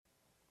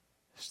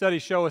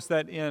Studies show us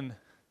that in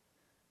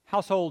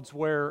households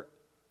where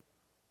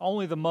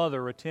only the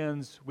mother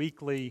attends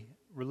weekly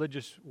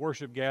religious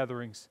worship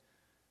gatherings,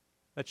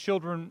 that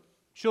children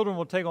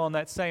will take on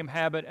that same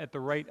habit at the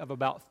rate of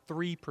about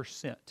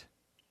 3%.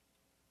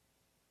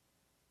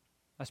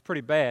 That's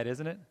pretty bad,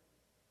 isn't it?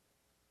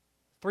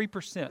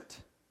 3%.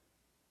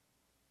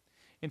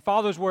 In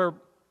fathers where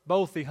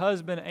both the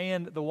husband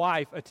and the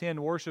wife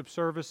attend worship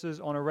services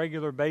on a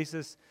regular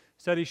basis,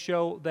 studies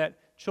show that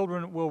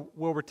children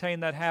will retain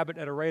that habit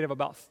at a rate of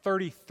about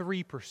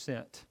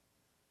 33%.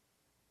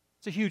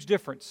 It's a huge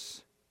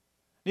difference.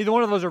 Neither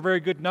one of those are very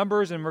good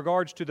numbers in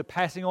regards to the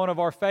passing on of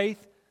our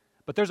faith,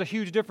 but there's a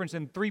huge difference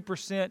in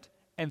 3%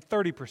 and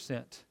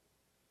 30%.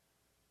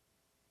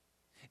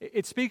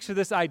 It speaks to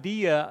this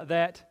idea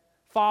that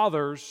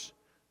fathers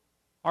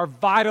are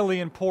vitally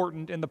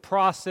important in the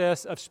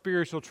process of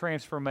spiritual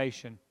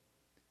transformation.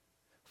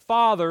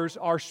 Fathers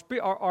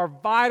are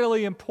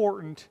vitally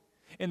important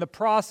in the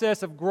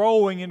process of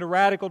growing into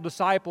radical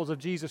disciples of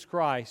Jesus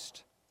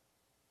Christ.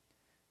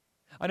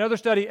 Another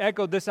study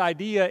echoed this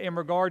idea in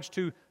regards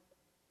to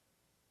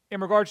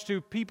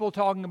people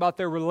talking about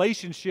their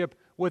relationship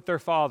with their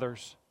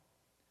fathers.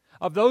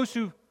 Of those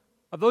who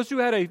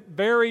had a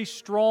very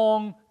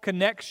strong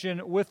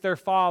connection with their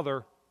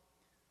father,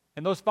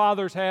 and those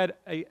fathers had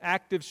an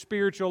active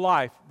spiritual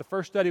life. The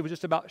first study was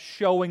just about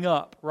showing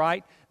up,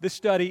 right? This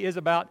study is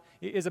about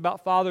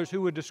fathers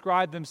who would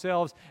describe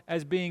themselves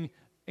as being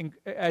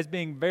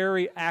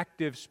very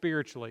active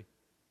spiritually.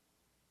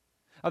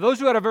 Of those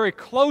who had a very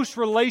close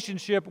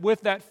relationship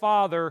with that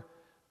father,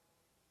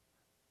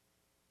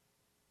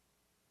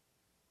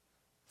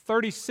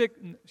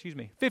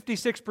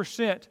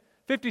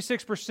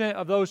 56%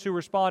 of those who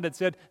responded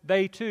said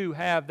they too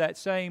have that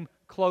same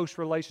close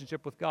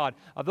relationship with God.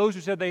 Of those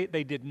who said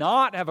they did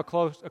not have a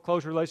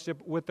close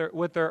relationship with their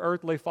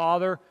earthly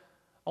father,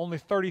 only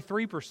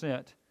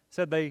 33%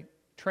 said they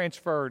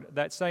transferred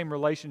that same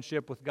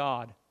relationship with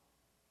God.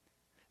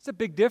 It's a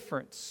big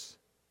difference.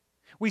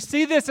 We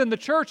see this in the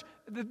church.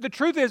 The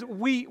truth is,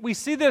 we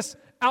see this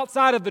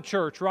outside of the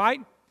church,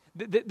 right?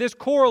 This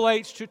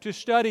correlates to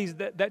studies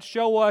that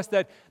show us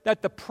that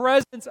the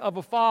presence of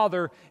a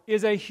father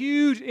is a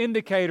huge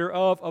indicator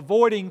of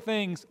avoiding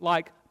things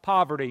like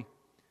poverty,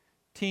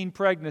 teen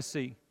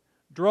pregnancy,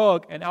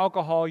 drug and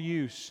alcohol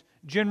use,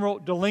 general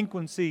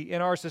delinquency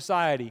in our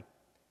society.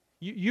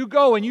 You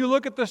go and you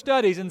look at the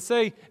studies and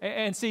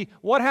see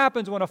what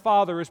happens when a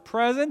father is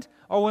present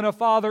or when a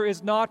father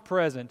is not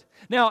present.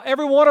 Now,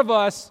 every one of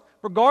us,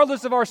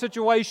 regardless of our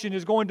situation,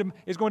 is going to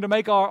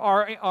make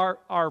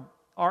our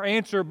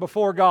answer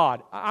before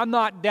God. I'm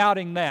not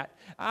doubting that.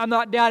 I'm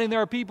not doubting there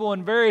are people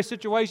in various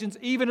situations,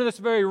 even in this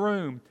very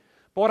room.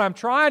 But what I'm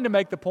trying to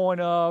make the point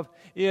of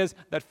is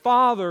that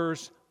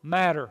fathers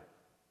matter.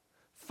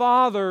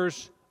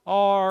 Fathers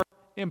are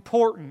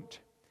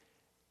important.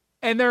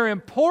 And they're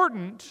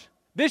important.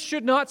 This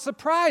should not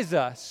surprise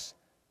us,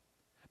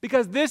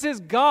 because this is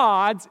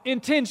God's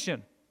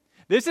intention.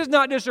 This is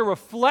not just a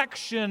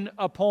reflection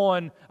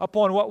upon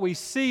what we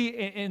see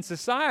in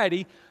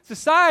society.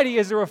 Society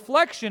is a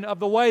reflection of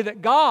the way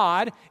that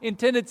God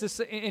intended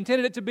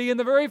it to be in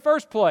the very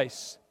first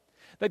place.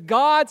 That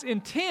God's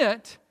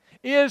intent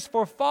is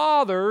for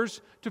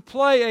fathers to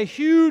play a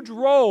huge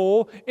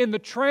role in the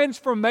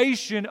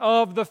transformation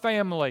of the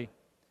family.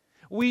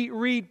 We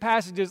read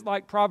passages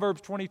like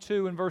Proverbs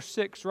 22 and verse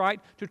 6, right?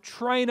 To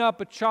train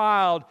up a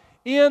child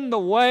in the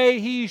way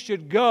he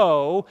should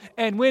go,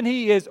 and when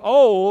he is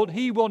old,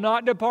 he will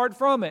not depart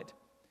from it.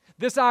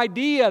 This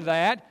idea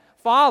that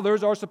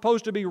fathers are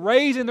supposed to be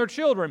raising their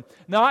children,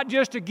 not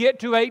just to get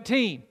to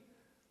 18.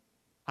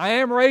 I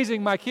am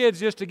raising my kids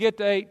just to get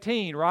to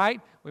 18, right?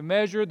 We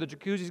measured, the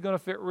jacuzzi's going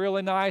to fit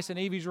really nice in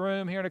Evie's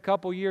room here in a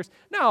couple years.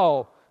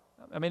 No,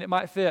 I mean, it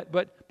might fit,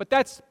 but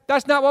that's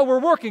not what we're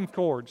working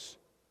towards.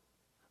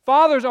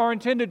 Fathers are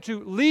intended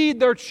to lead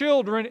their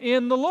children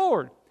in the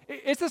Lord.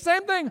 It's the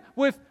same thing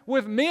with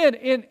men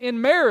in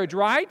marriage,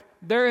 right?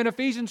 There in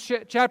Ephesians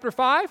chapter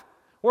 5,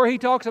 where he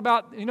talks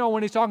about,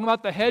 when he's talking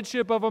about the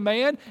headship of a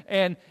man,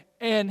 and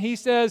he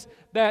says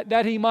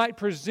that he might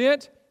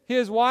present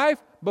his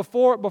wife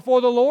before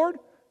the Lord,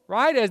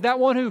 right? As that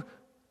one who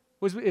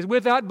is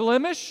without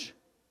blemish.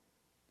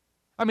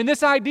 I mean,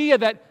 this idea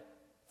that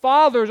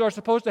fathers are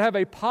supposed to have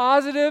a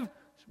positive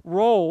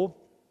role,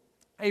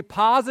 a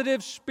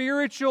positive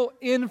spiritual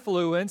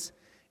influence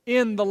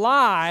in the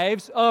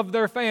lives of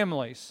their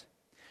families.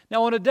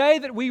 Now, on a day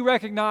that we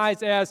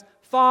recognize as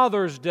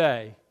Father's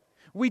Day,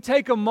 we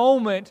take a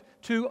moment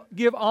to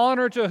give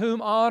honor to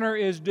whom honor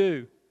is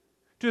due,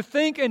 to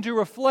think and to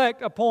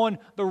reflect upon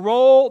the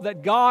role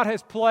that God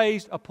has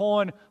placed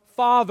upon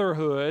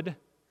fatherhood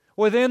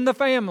within the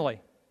family.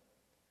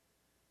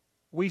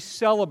 We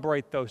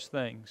celebrate those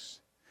things.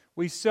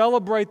 We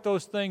celebrate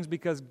those things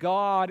because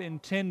God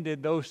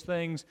intended those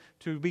things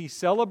to be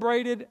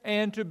celebrated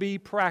and to be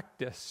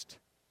practiced.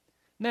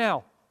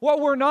 Now, what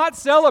we're not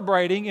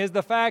celebrating is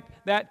the fact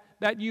that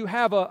you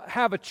have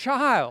a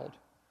child.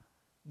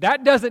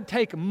 That doesn't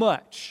take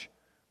much.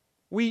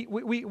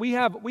 We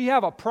have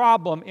a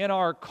problem in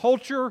our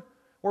culture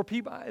where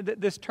people,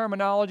 this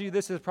terminology,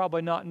 this is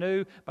probably not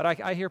new, but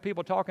I hear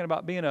people talking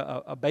about being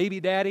a baby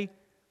daddy.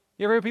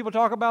 You ever hear people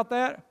talk about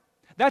that?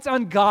 That's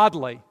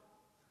ungodly,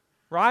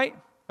 right?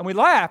 And we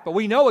laugh, but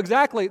we know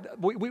exactly,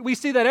 we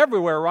see that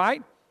everywhere,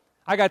 right?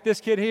 I got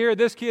this kid here,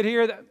 this kid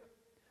here.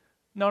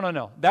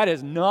 No. That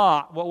is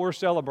not what we're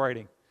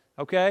celebrating,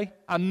 okay?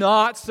 I'm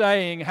not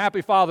saying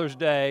Happy Father's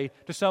Day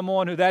to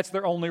someone who that's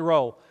their only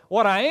role.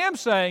 What I am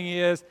saying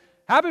is,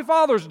 Happy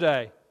Father's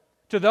Day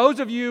to those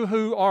of you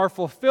who are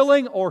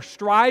fulfilling or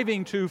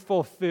striving to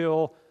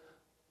fulfill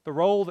the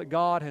role that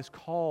God has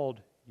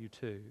called you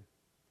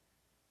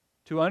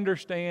to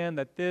understand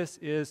that this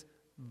is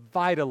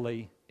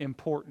vitally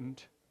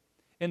important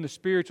in the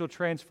spiritual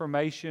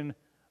transformation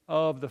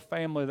of the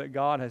family that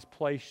God has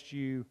placed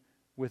you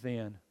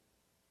within.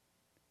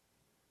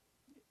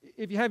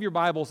 If you have your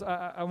Bibles,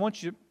 I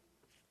want you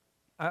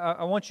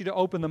to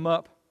open them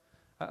up.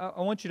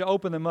 I want you to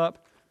open them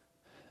up.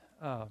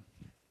 I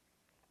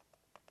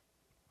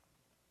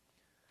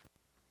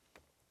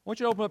want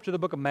you to open up to the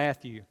book of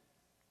Matthew.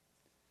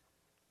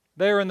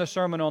 There in the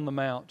Sermon on the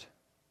Mount.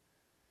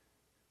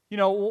 You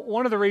know,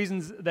 one of the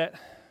reasons that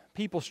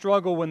people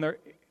struggle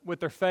with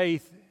their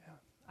faith,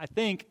 I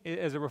think,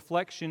 is a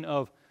reflection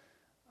of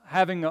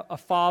having a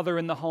father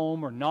in the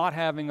home or not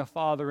having a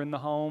father in the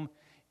home,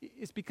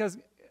 is because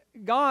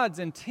God's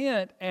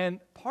intent and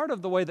part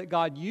of the way that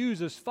God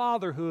uses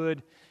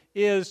fatherhood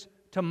is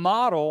to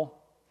model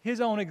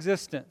His own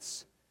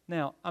existence.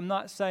 Now, I'm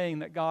not saying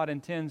that God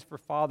intends for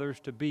fathers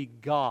to be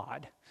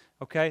God,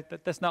 okay?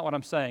 That's not what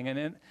I'm saying.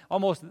 And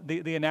almost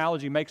the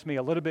analogy makes me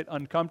a little bit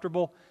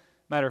uncomfortable.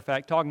 Matter of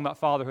fact, talking about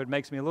fatherhood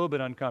makes me a little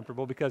bit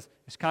uncomfortable because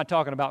it's kind of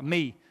talking about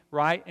me,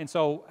 right? And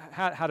so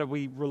how do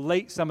we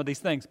relate some of these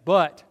things?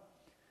 But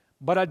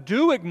I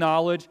do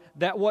acknowledge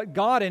that what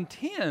God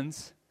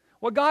intends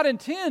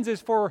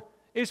is for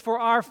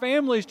our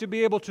families to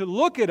be able to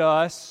look at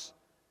us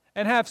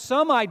and have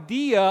some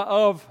idea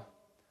of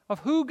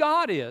who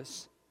God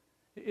is.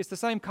 It's the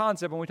same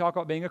concept when we talk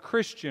about being a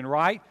Christian,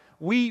 right?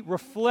 We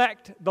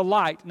reflect the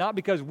light, not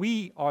because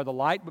we are the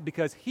light, but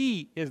because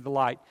He is the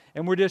light.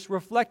 And we're just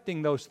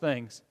reflecting those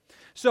things.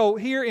 So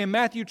here in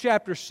Matthew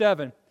chapter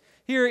 7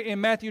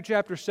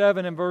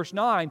 and verse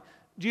 9,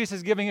 Jesus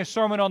is giving a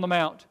Sermon on the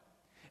Mount.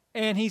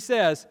 And He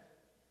says,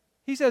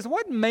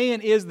 what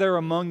man is there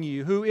among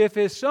you who, if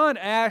his son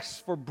asks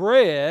for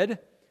bread,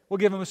 will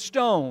give him a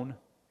stone?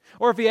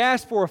 Or if he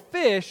asks for a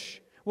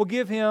fish, will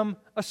give him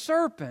a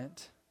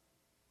serpent?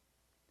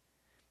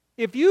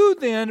 If you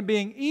then,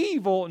 being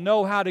evil,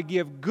 know how to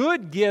give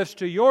good gifts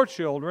to your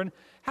children,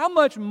 how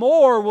much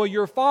more will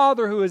your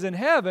Father who is in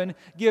heaven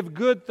give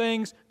good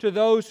things to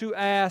those who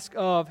ask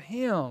of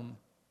Him?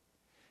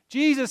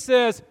 Jesus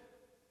says,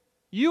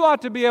 you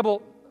ought to be able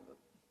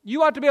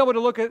to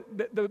look at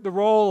the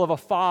role of a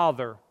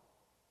father,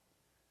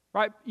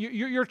 right?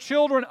 Your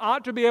children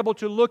ought to be able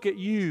to look at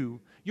you.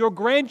 Your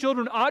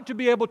grandchildren ought to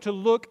be able to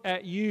look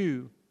at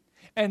you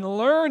and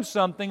learn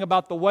something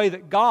about the way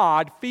that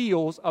God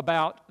feels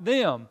about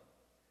them.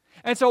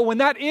 And so when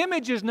that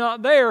image is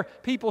not there,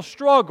 people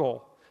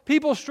struggle.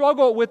 People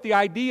struggle with the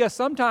idea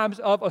sometimes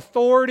of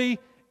authority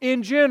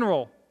in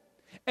general.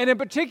 And in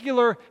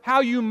particular,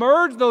 how you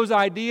merge those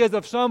ideas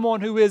of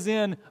someone who is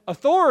in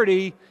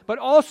authority, but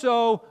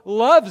also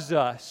loves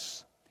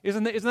us.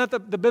 Isn't that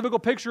the biblical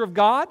picture of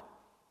God?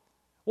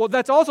 Well,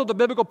 that's also the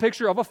biblical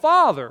picture of a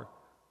father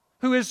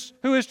who is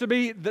to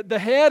be the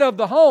head of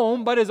the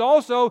home, but is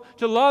also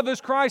to love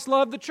as Christ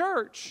loved the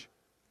church.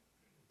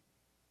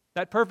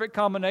 That perfect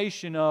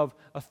combination of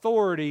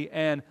authority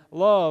and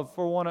love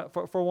for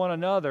one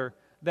another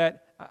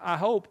that I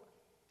hope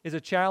is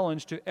a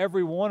challenge to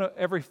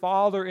every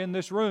father in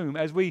this room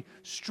as we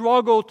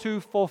struggle to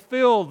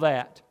fulfill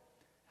that.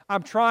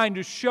 I'm trying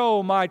to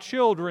show my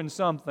children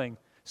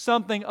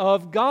something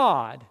of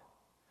God.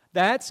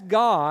 That's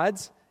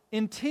God's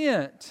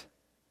intent.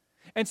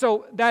 And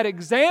so that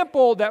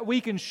example that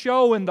we can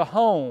show in the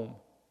home,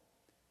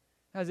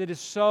 as it is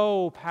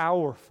so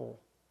powerful.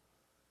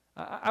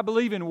 I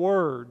believe in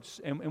words,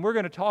 and we're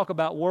going to talk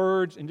about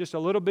words in just a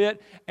little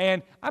bit.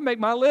 And I make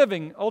my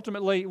living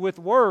ultimately with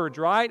words,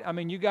 right? I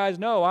mean, you guys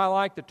know I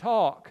like to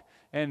talk.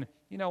 And,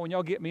 you know, when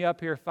y'all get me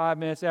up here 5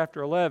 minutes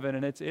after 11,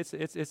 and it's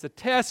a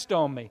test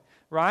on me,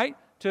 right?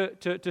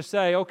 To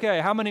say,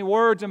 okay, how many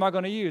words am I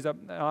going to use?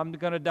 I'm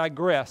going to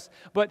digress.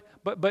 But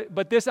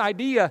this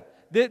idea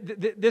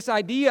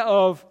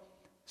of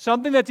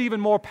something that's even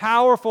more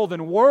powerful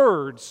than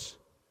words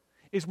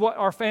is what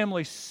our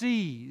family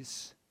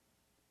sees.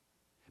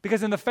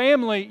 Because in the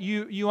family,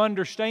 you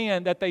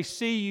understand that they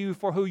see you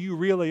for who you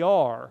really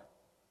are.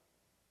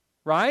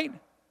 Right?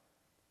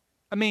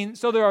 I mean,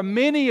 so there are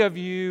many of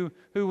you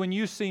who, when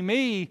you see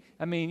me,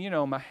 I mean, you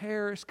know, my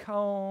hair is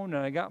combed,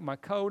 and I got my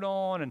coat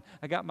on, and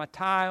I got my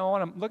tie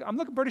on. I'm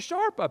looking pretty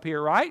sharp up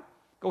here, right?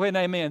 Go ahead and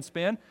amen,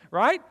 spin,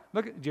 right?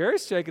 Look,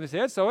 Jerry's shaking his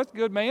head, so it's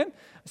good, man.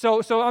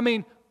 So I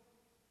mean,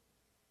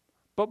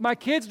 but my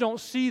kids don't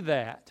see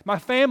that. My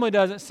family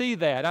doesn't see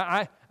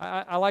that.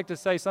 I like to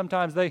say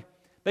sometimes they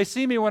They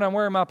see me when I'm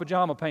wearing my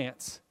pajama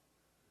pants.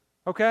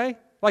 Okay?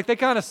 Like they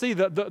kind of see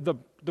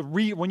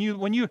when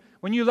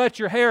you let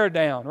your hair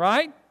down,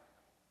 right?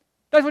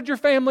 That's what your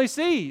family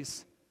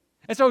sees.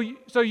 And so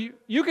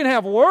you can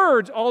have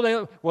words all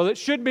day. Well, it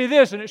should be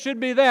this and it should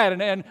be that.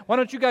 And why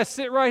don't you guys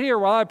sit right here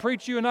while I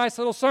preach you a nice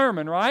little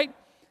sermon, right?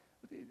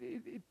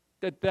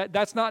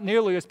 That's not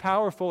nearly as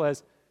powerful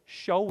as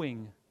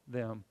showing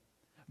them,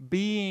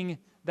 being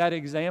that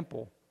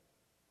example.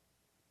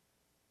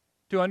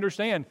 To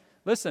understand,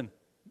 listen,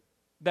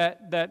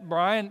 that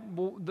Brian,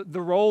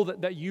 the role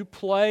that you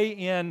play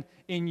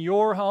in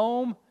your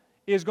home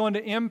is going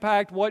to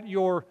impact what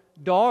your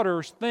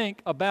daughters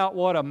think about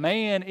what a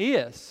man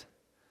is,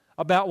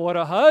 about what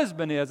a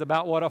husband is,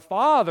 about what a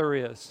father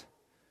is,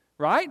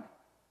 right?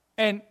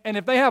 And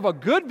if they have a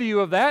good view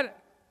of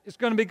that, it's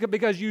going to be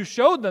because you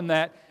showed them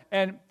that.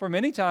 And for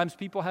many times,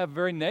 people have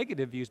very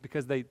negative views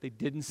because they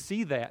didn't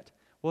see that.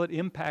 Well, it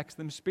impacts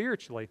them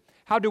spiritually.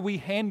 How do we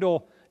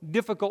handle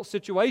difficult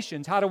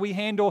situations? How do we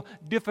handle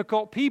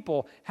difficult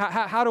people?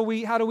 How do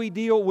we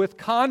deal with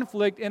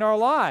conflict in our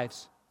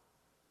lives?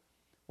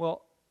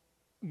 Well,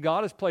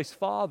 God has placed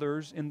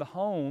fathers in the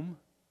home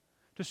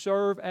to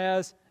serve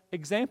as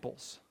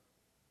examples.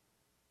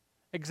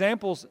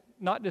 Examples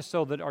not just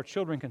so that our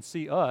children can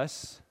see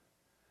us,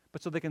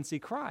 but so they can see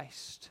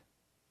Christ.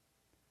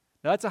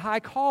 Now, that's a high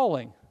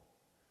calling,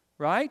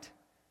 right?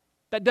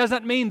 That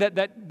doesn't mean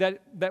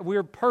that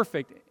we're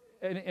perfect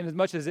in as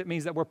much as it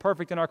means that we're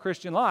perfect in our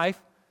Christian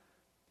life,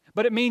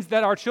 but it means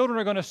that our children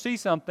are going to see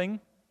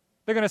something.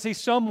 They're going to see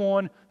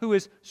someone who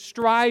is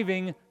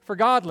striving for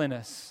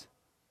godliness.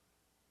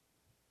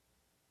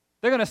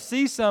 They're going to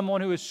see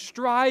someone who is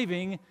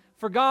striving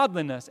for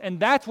godliness, and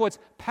that's what's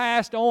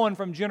passed on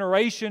from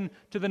generation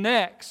to the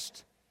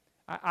next.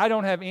 I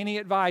don't have any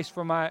advice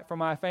for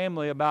my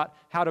family about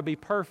how to be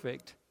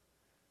perfect.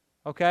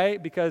 Okay?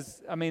 Because,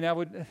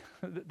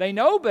 they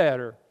know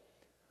better.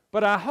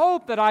 But I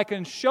hope that I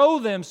can show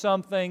them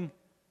something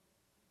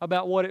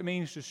about what it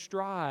means to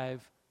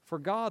strive for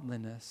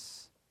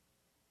godliness.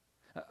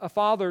 A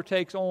father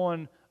takes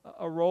on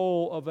a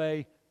role of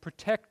a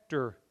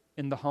protector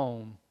in the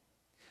home.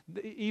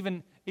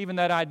 Even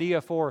that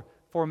idea for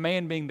a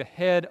man being the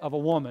head of a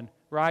woman,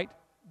 right?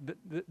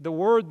 The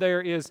word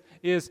there is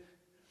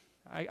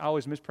I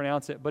always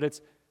mispronounce it, but it's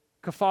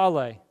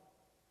kephale.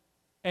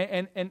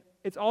 And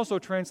it's also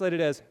translated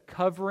as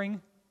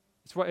covering.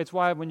 It's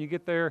why when you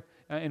get there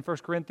in 1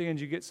 Corinthians,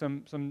 you get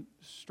some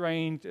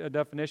strange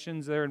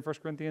definitions there in 1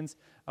 Corinthians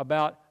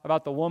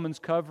about the woman's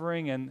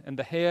covering and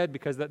the head,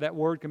 because that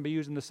word can be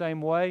used in the same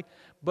way.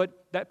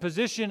 But that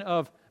position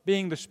of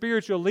being the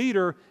spiritual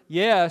leader,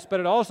 yes,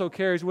 but it also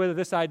carries with it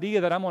this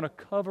idea that I'm going to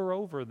cover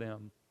over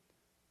them.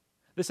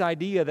 This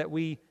idea that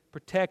we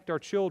protect our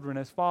children.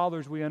 As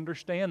fathers, we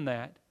understand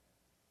that.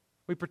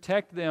 We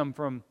protect them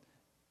from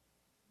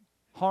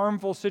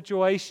harmful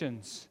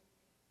situations.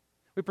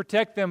 We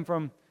protect them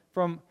from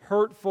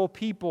hurtful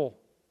people.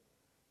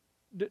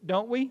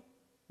 Don't we?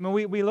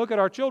 We look at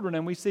our children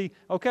and we see,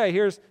 okay,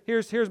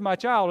 here's my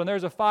child, and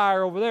there's a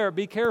fire over there.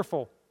 Be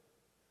careful.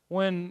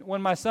 When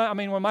my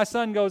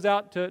son goes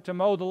out to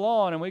mow the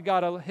lawn, and we've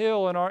got a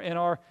hill on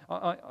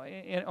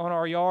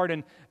our yard,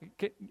 and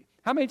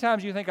how many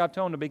times do you think I've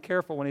told him to be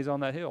careful when he's on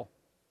that hill?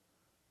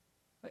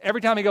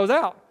 Every time he goes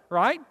out,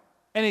 right?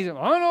 And he's,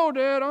 I know,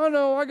 Dad, I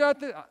know, I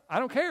got this. I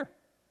don't care.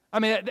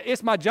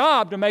 It's my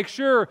job to make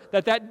sure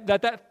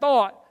that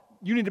thought,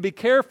 you need to be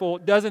careful,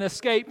 doesn't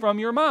escape from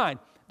your mind.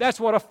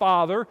 That's what a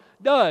father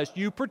does.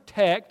 You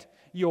protect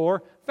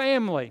your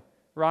family,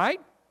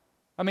 right?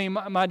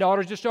 My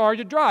daughter's just started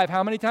to drive.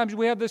 How many times do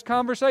we have this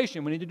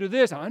conversation? We need to do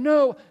this. I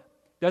know.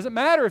 Doesn't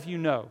matter if you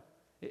know.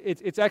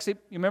 It's actually,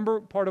 you remember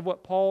part of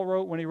what Paul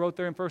wrote when he wrote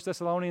there in 1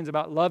 Thessalonians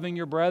about loving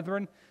your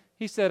brethren?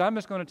 He said, I'm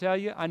just going to tell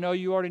you, I know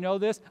you already know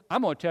this,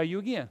 I'm going to tell you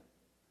again.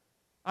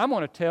 I'm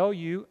going to tell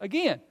you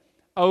again,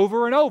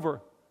 over and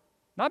over.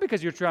 Not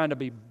because you're trying to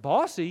be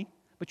bossy,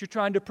 but you're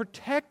trying to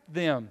protect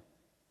them.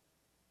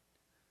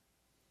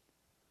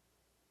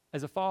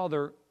 As a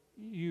father,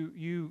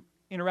 you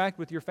interact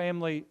with your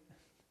family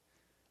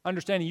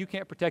understanding you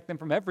can't protect them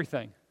from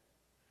everything,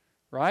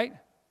 right?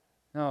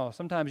 No,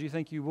 sometimes you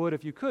think you would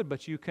if you could,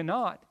 but you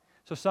cannot.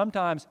 So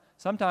sometimes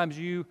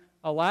you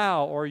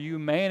allow or you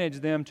manage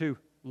them to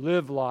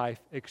live life,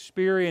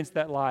 experience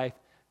that life.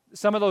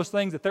 Some of those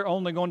things that they're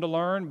only going to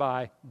learn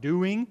by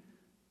doing,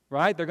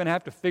 right? They're going to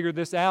have to figure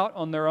this out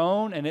on their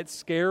own, and it's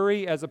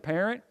scary as a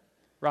parent,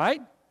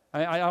 right?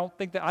 I don't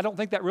think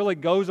that really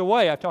goes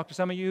away. I've talked to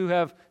some of you who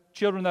have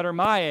children that are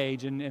my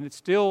age, and it's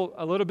still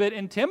a little bit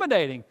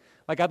intimidating.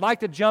 Like, I'd like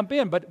to jump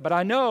in, but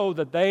I know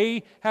that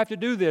they have to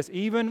do this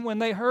even when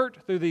they hurt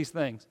through these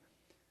things.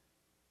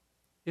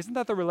 Isn't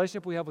that the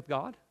relationship we have with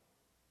God,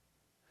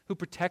 who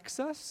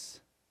protects us?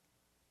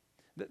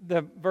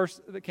 The verse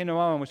that came to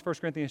mind was 1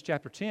 Corinthians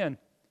chapter 10.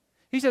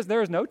 He says,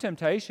 there is no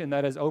temptation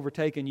that has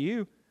overtaken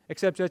you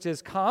except such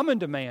as common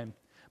to man.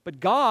 But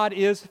God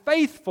is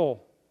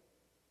faithful.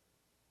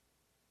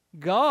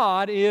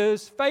 God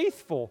is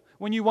faithful.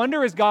 When you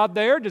wonder, is God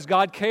there? Does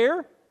God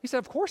care? He said,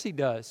 of course He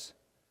does.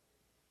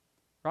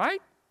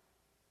 Right?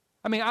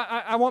 I mean,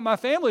 I want my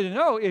family to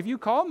know, if you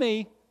call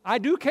me, I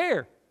do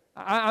care.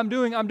 I'm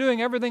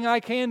doing everything I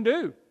can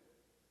do.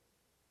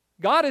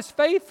 God is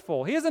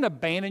faithful. He hasn't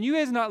abandoned you. He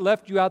has not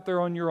left you out there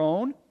on your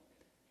own.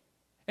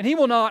 And He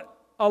will not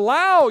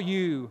allow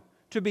you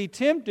to be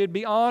tempted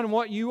beyond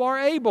what you are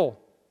able.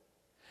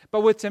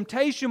 But with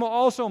temptation will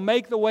also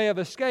make the way of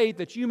escape,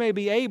 that you may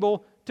be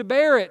able to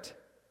bear it.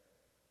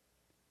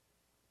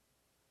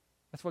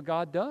 That's what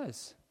God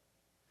does.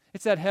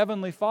 It's that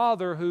Heavenly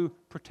Father who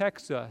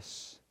protects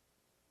us.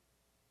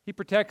 He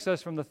protects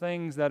us from the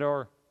things that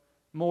are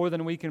more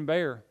than we can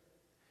bear.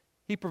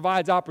 He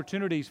provides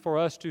opportunities for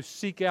us to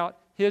seek out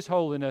His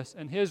holiness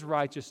and His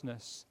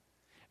righteousness.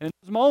 And in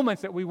those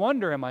moments that we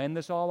wonder, am I in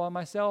this all by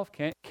myself?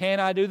 Can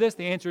I do this?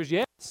 The answer is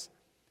yes,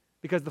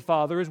 because the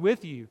Father is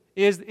with you.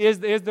 Is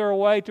there a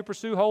way to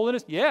pursue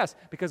holiness? Yes,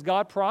 because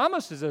God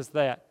promises us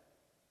that.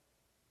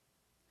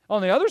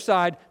 On the other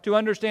side, to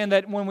understand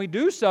that when we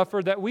do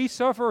suffer, that we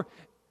suffer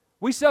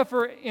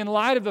in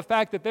light of the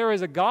fact that there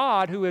is a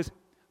God who is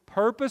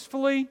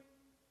purposefully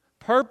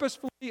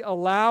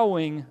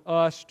allowing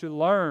us to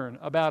learn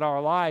about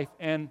our life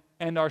and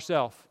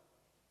ourselves.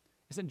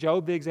 Isn't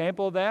Job the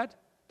example of that?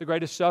 The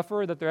greatest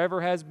sufferer that there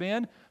ever has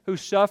been, who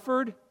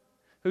suffered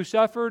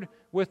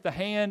with the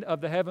hand of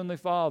the Heavenly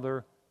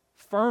Father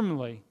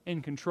firmly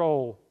in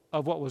control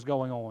of what was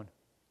going on.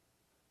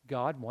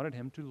 God wanted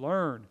him to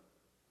learn.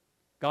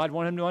 God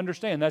wanted him to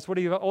understand. That's what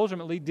He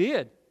ultimately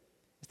did.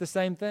 It's the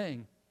same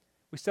thing.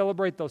 We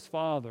celebrate those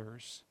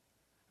fathers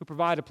who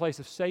provide a place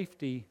of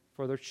safety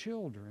for their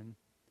children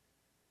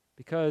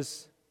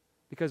because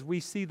we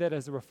see that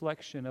as a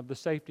reflection of the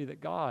safety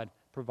that God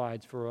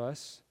provides for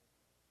us.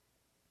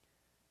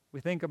 We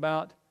think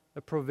about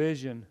the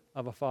provision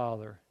of a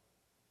father.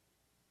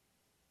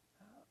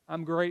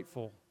 I'm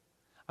grateful.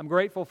 I'm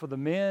grateful for the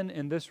men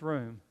in this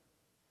room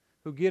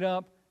who get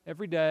up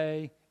every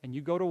day and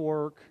you go to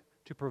work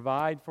to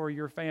provide for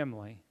your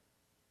family.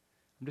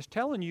 I'm just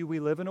telling you, we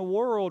live in a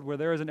world where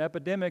there is an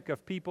epidemic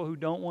of people who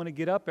don't want to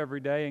get up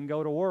every day and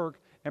go to work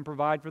and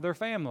provide for their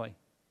family.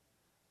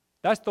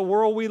 That's the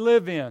world we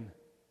live in.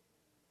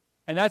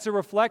 And that's a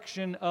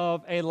reflection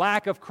of a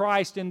lack of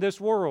Christ in this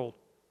world.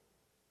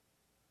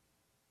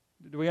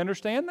 Do we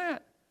understand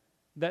that?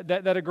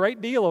 That a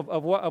great deal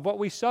of what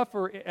we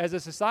suffer as a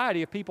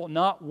society of people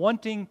not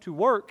wanting to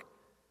work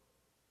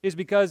is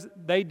because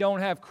they don't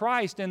have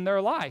Christ in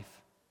their life.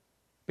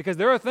 Because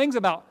there are things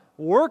about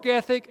work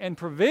ethic and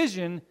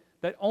provision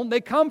that they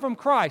come from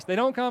Christ. They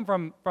don't come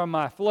from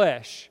my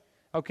flesh.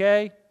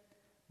 Okay?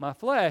 My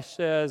flesh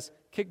says,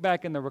 kick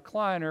back in the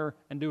recliner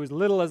and do as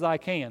little as I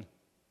can.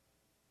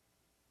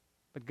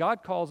 But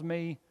God calls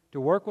me to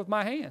work with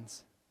my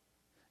hands.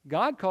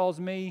 God calls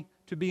me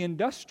to be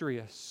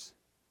industrious.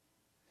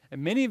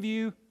 And many of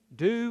you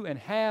do and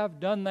have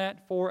done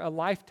that for a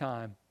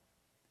lifetime.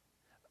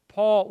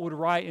 Paul would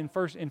write in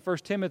 1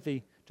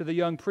 Timothy to the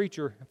young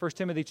preacher, 1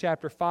 Timothy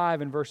chapter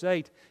 5 and verse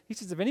 8, he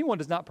says, if anyone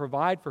does not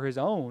provide for his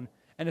own,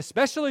 and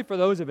especially for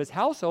those of his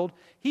household,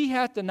 he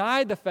hath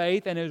denied the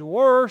faith and is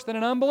worse than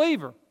an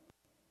unbeliever.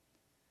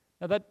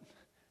 Now that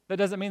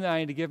doesn't mean that I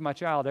need to give my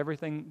child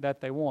everything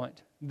that they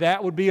want.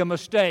 That would be a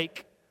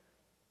mistake,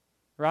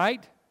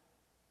 right?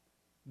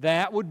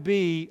 That would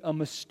be a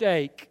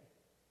mistake.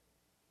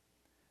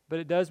 But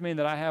it does mean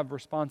that I have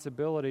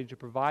responsibility to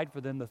provide for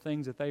them the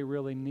things that they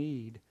really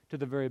need to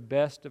the very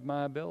best of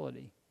my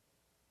ability.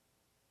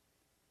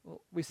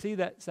 Well, we see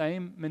that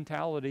same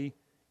mentality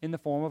in the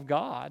form of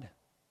God.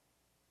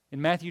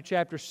 In Matthew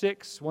chapter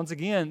 6, once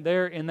again,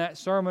 there in that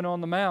Sermon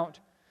on the Mount,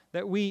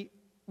 that we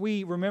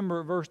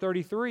remember verse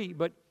 33,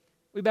 but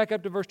we back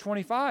up to verse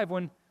 25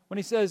 when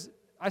He says,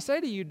 I say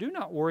to you, do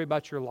not worry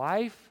about your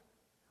life,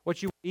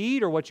 what you will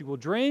eat or what you will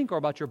drink, or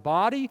about your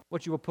body,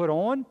 what you will put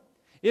on.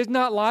 Is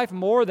not life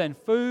more than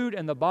food,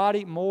 and the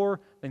body more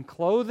than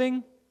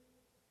clothing?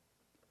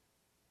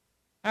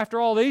 After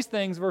all these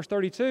things, verse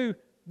 32,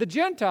 the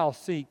Gentiles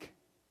seek,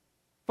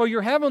 for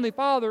your heavenly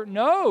Father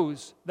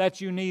knows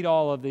that you need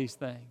all of these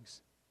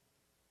things.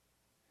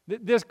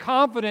 This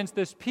confidence,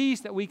 this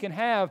peace that we can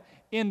have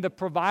in the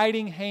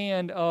providing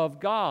hand of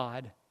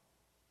God.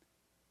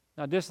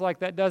 Now, just like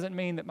that doesn't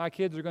mean that my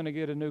kids are going to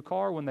get a new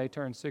car when they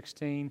turn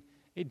 16.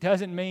 It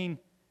doesn't mean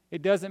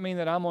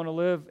that I'm going to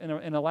live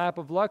in a lap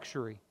of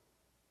luxury.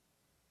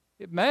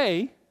 It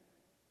may,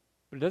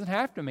 but it doesn't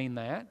have to mean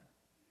that.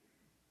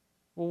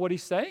 Well, what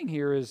he's saying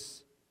here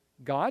is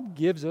God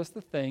gives us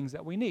the things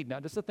that we need,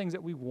 not just the things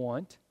that we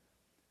want,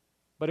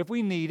 but if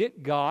we need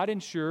it, God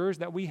ensures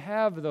that we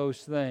have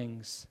those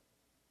things.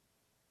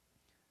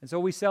 And so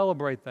we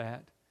celebrate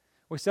that.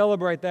 We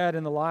celebrate that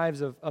in the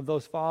lives of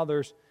those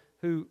fathers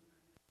who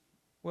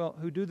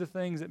do the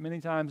things that many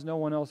times no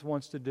one else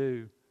wants to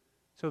do,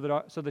 so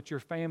that your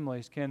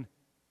families can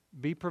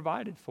be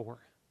provided for.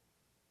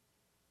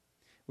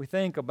 We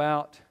think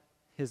about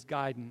His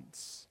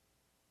guidance.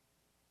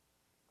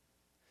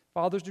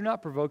 Fathers, do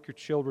not provoke your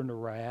children to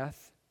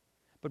wrath,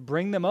 but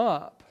bring them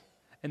up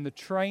in the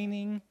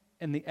training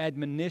and the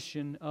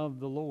admonition of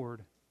the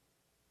Lord.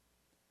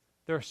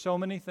 There are so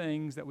many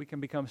things that we can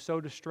become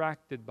so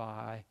distracted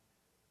by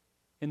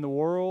in the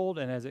world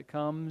and as it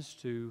comes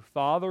to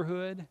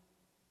fatherhood.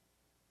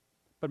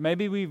 But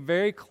maybe we're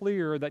very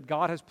clear that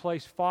God has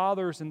placed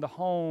fathers in the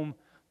home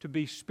to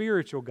be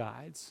spiritual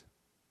guides.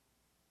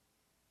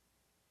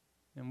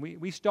 And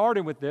we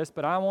started with this,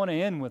 but I want to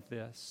end with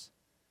this.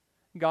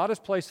 God has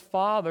placed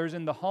fathers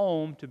in the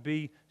home to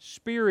be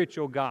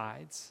spiritual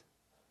guides.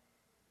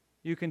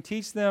 You can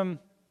teach them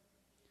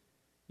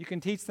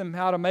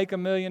how to make $1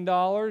 million.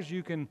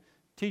 You can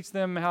teach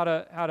them how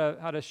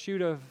to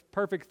shoot a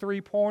perfect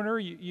three-pointer.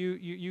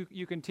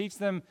 You can teach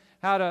them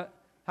how to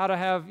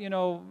have,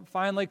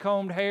 finely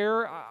combed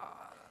hair.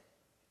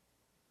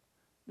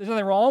 There's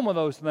nothing wrong with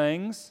those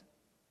things.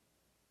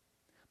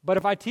 But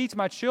if I teach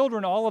my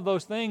children all of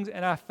those things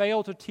and I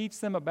fail to teach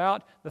them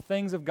about the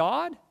things of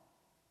God,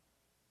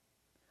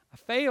 I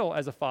fail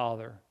as a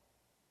father.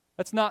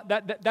 That's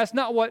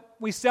not what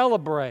we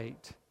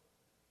celebrate.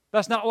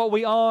 That's not what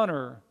we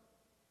honor.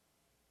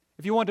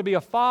 If you want to be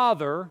a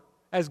father,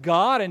 as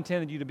God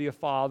intended you to be a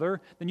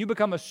father, then you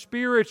become a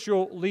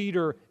spiritual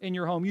leader in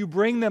your home. You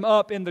bring them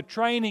up in the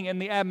training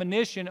and the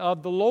admonition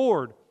of the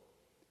Lord.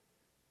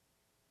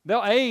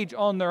 They'll age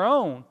on their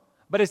own,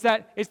 but it's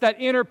that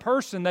inner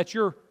person that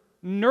you're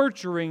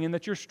nurturing and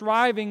that you're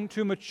striving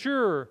to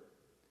mature.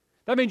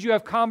 That means you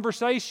have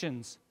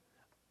conversations,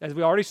 as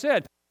we already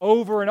said,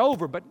 over and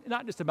over, but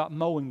not just about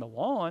mowing the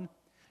lawn.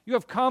 You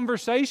have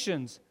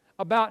conversations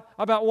about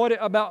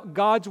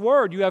God's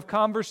Word. You have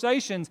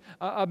conversations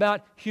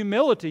about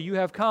humility. You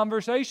have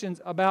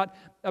conversations about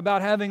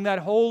having that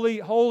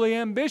holy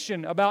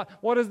ambition, about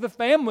what does the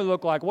family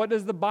look like? What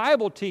does the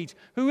Bible teach?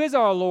 Who is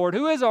our Lord?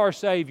 Who is our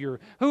Savior?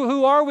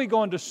 Who are we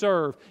going to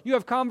serve? You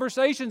have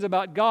conversations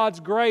about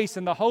God's grace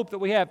and the hope that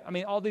we have. I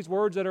mean, all these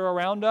words that are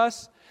around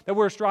us that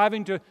we're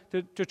striving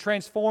to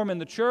transform in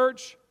the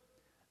church,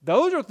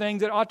 those are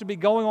things that ought to be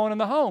going on in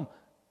the home.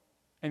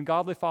 And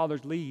godly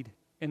fathers lead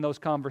in those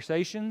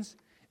conversations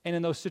and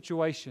in those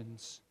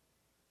situations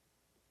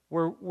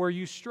where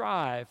you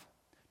strive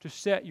to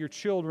set your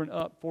children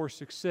up for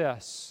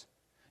success.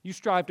 You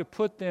strive to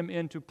put them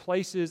into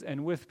places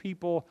and with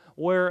people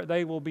where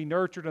they will be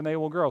nurtured and they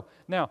will grow.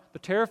 Now, the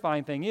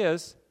terrifying thing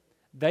is,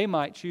 they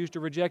might choose to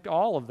reject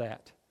all of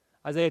that.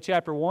 Isaiah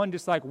chapter 1,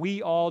 just like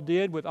we all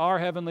did with our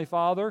Heavenly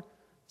Father,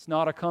 it's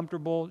not a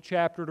comfortable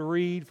chapter to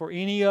read for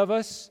any of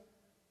us.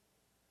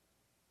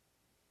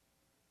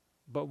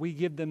 But we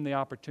give them the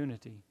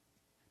opportunity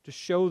to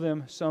show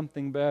them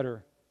something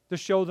better, to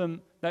show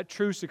them that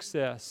true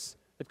success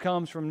that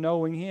comes from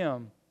knowing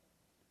Him.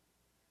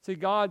 See,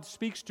 God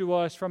speaks to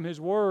us from His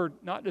Word,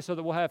 not just so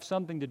that we'll have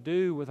something to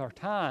do with our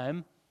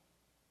time,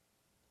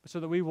 but so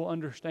that we will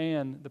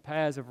understand the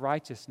paths of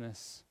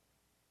righteousness.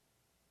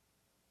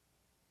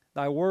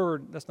 Thy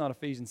Word, that's not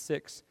Ephesians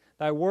 6,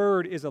 Thy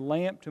Word is a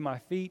lamp to my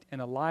feet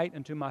and a light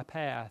unto my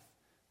path,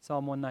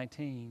 Psalm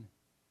 119.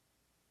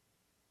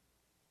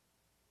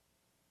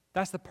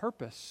 That's the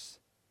purpose.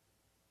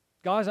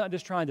 God's not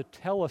just trying to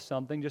tell us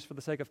something just for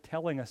the sake of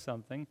telling us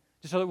something,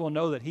 just so that we'll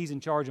know that He's in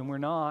charge and we're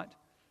not.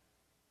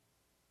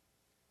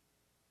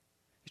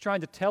 He's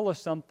trying to tell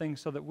us something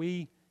so that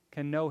we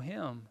can know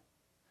Him,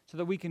 so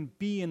that we can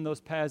be in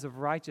those paths of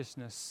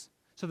righteousness,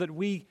 so that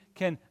we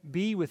can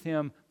be with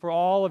Him for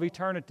all of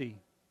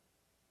eternity.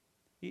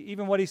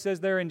 Even what He says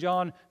there in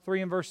John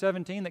 3 and verse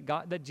 17,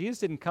 that Jesus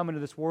didn't come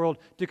into this world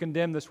to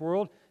condemn this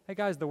world. Hey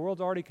guys, the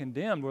world's already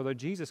condemned whether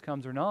Jesus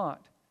comes or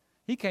not.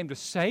 He came to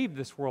save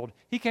this world.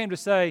 He came to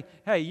say,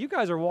 hey, you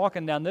guys are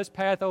walking down this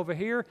path over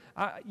here.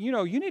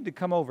 You need to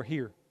come over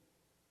here.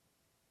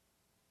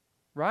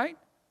 Right?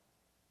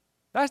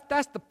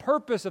 That's the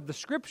purpose of the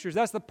Scriptures.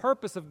 That's the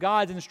purpose of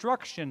God's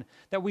instruction,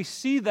 that we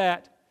see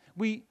that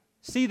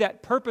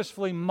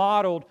purposefully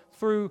modeled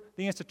through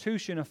the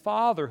institution of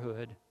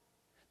fatherhood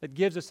that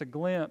gives us a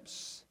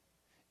glimpse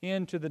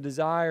into the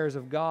desires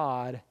of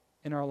God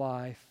in our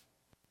life.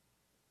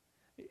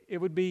 It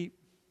would be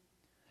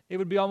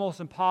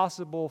almost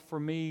impossible for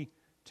me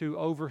to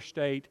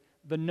overstate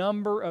the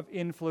number of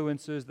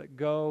influences that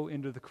go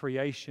into the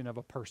creation of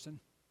a person.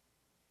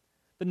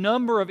 The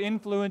number of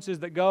influences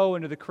that go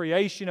into the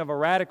creation of a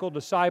radical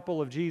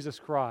disciple of Jesus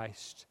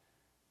Christ.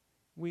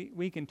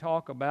 We can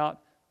talk about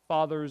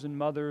fathers and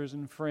mothers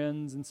and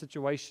friends and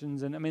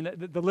situations, and I mean,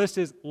 the list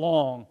is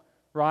long,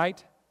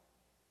 right?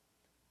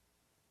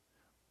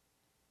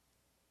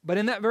 But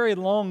in that very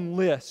long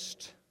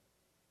list,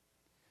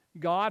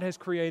 God has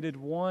created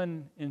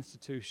one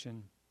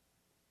institution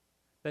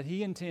that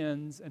He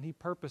intends and He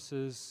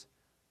purposes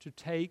to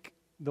take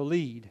the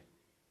lead,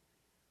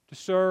 to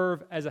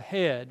serve as a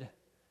head.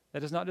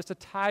 That is not just a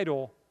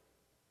title,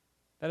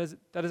 that is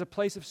a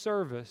place of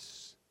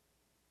service.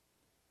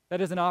 That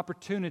is an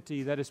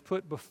opportunity that is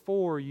put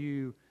before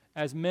you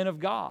as men of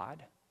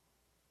God.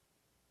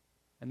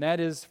 And that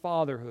is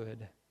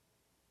fatherhood,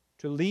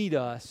 to lead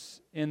us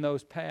in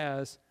those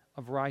paths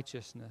of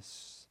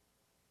righteousness.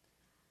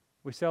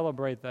 We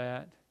celebrate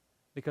that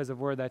because of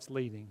where that's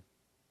leading,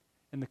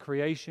 in the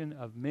creation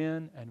of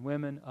men and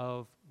women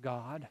of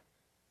God.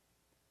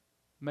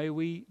 May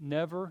we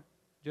never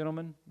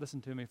gentlemen,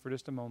 listen to me for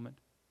just a moment.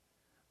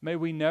 May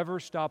we never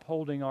stop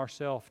holding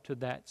ourselves to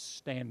that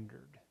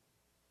standard.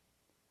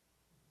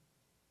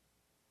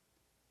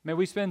 May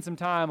we spend some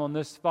time on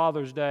this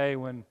Father's Day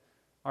when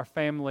our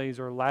families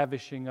are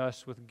lavishing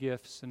us with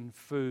gifts and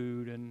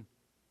food and,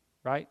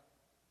 right?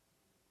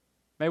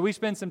 May we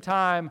spend some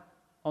time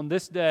on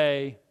this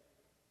day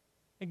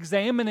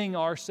examining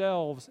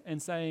ourselves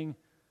and saying,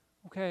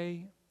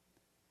 okay,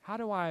 how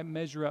do I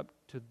measure up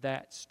to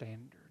that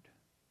standard?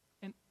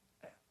 And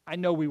I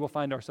know we will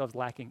find ourselves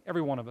lacking,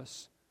 every one of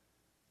us.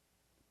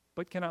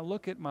 But can I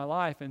look at my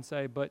life and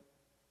say, but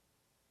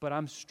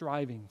I'm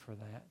striving for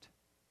that.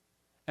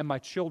 And my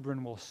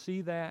children will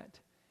see that,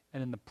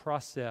 and in the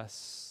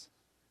process,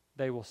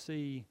 they will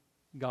see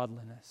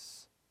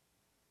godliness.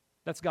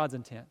 That's God's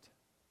intent.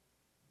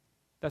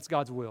 That's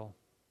God's will.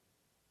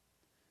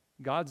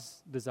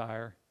 God's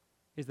desire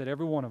is that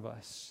every one of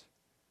us,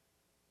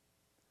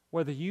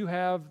 whether you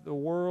have the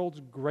world's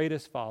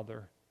greatest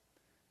father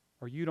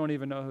or you don't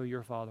even know who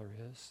your father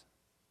is,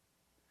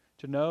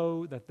 to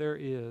know that there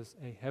is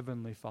a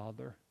heavenly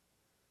Father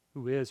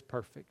who is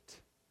perfect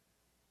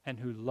and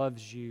who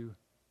loves you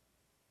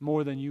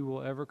more than you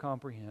will ever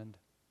comprehend.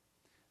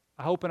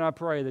 I hope and I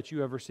pray that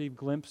you have received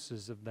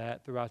glimpses of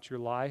that throughout your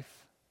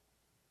life.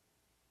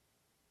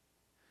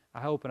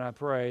 I hope and I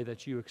pray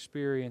that you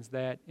experience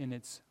that in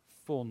its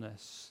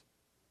fullness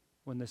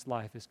when this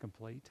life is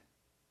complete.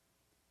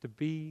 To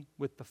be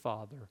with the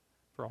Father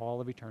for all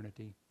of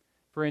eternity.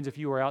 Friends, if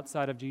you are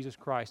outside of Jesus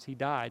Christ, He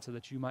died so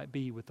that you might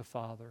be with the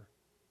Father.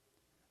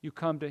 You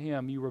come to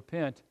Him, you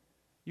repent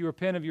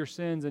of your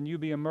sins, and you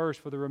be immersed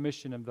for the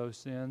remission of those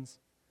sins.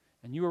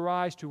 And you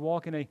arise to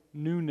walk in a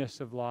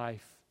newness of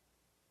life.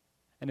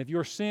 And if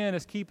your sin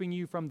is keeping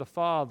you from the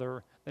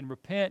Father, then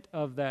repent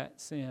of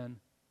that sin.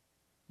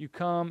 You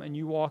come and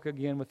you walk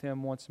again with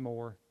Him once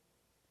more.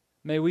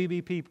 May we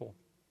be people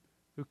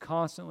who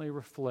constantly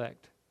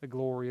reflect the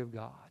glory of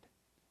God.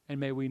 And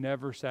may we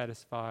never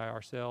satisfy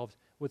ourselves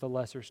with a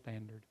lesser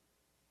standard.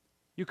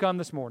 You come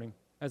this morning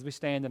as we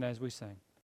stand and as we sing.